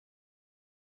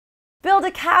Build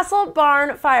a castle,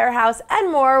 barn, firehouse,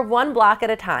 and more one block at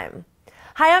a time.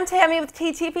 Hi, I'm Tammy with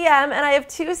TTPM, and I have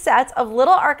two sets of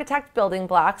Little Architect building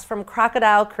blocks from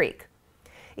Crocodile Creek.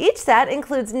 Each set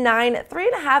includes 9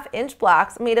 3.5-inch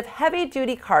blocks made of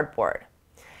heavy-duty cardboard.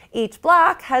 Each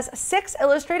block has 6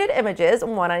 illustrated images,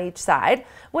 one on each side,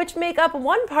 which make up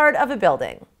one part of a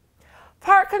building.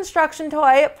 Part construction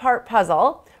toy, part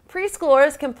puzzle,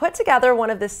 preschoolers can put together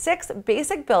one of the 6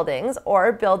 basic buildings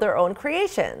or build their own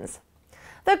creations.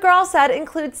 The girl set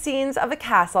includes scenes of a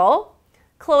castle,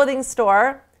 clothing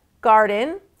store,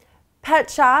 garden,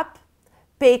 pet shop,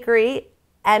 bakery,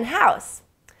 and house.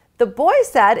 The boy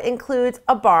set includes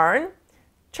a barn,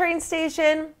 train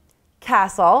station,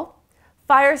 castle,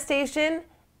 fire station,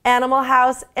 animal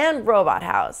house, and robot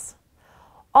house.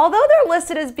 Although they're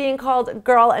listed as being called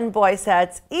girl and boy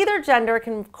sets, either gender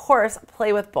can of course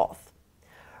play with both.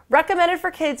 Recommended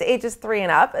for kids ages 3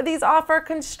 and up, these offer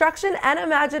construction and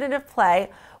imaginative play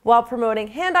while promoting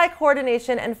hand-eye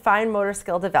coordination and fine motor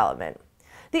skill development.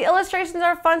 The illustrations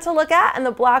are fun to look at and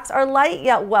the blocks are light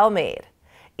yet well made.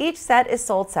 Each set is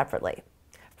sold separately.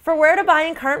 For where to buy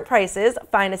and current prices,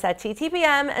 find us at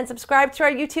TTPM and subscribe to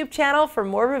our YouTube channel for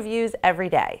more reviews every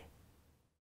day.